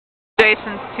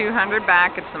Jason's 200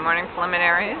 back. It's the morning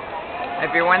preliminaries.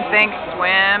 Everyone thinks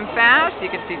swim fast. You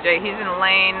can see Jay. He's in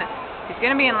lane. He's going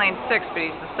to be in lane 6, but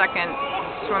he's the second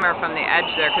swimmer from the edge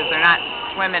there because they're not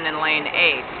swimming in lane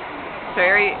 8. So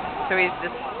he's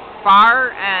the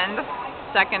far end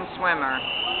second swimmer.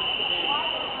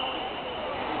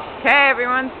 Okay,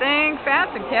 everyone think fast,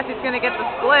 and Kathy's going to get the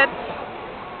splits.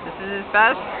 This is his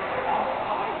best.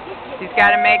 He's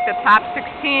got to make the top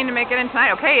 16 to make it in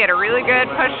tonight. Okay, he had a really good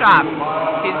push-off.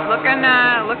 He's looking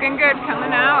good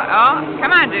coming out. Oh, come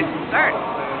on, Jason, start.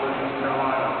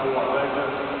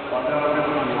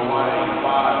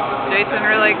 Jason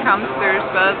really comes through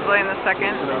supposedly in the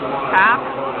second half.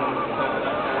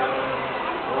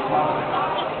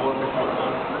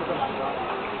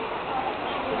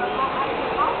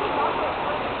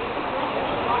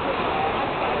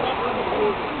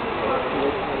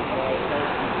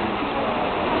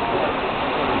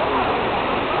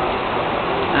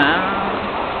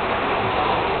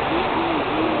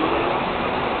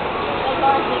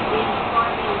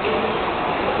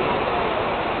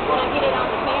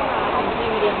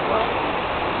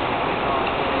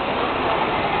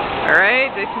 All right,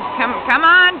 Jason, come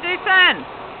on, Jason.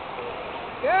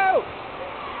 Go.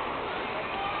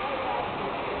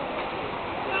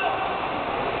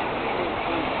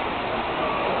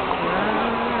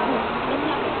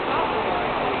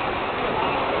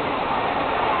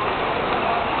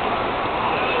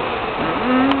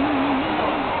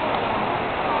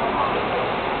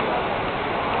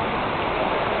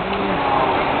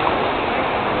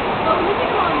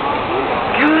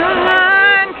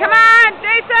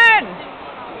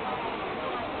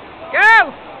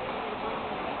 Go!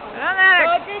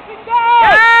 Go, Jason, go!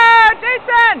 Go,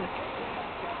 Jason!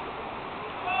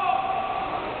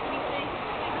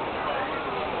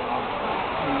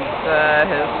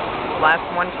 His last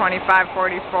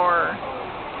 125.44.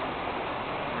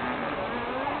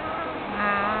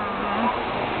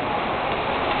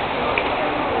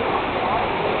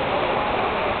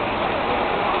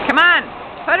 Come on,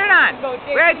 put it on. Go,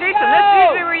 Jason, Wait, Jason, this is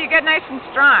usually where you get nice and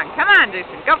strong. Come on,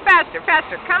 Jason, go faster,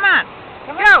 faster. Come on.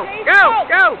 Come go, on, Jason, go,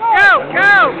 go, go,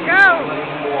 go, go.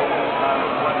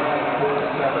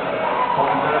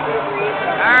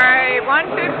 All right,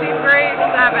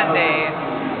 153.70.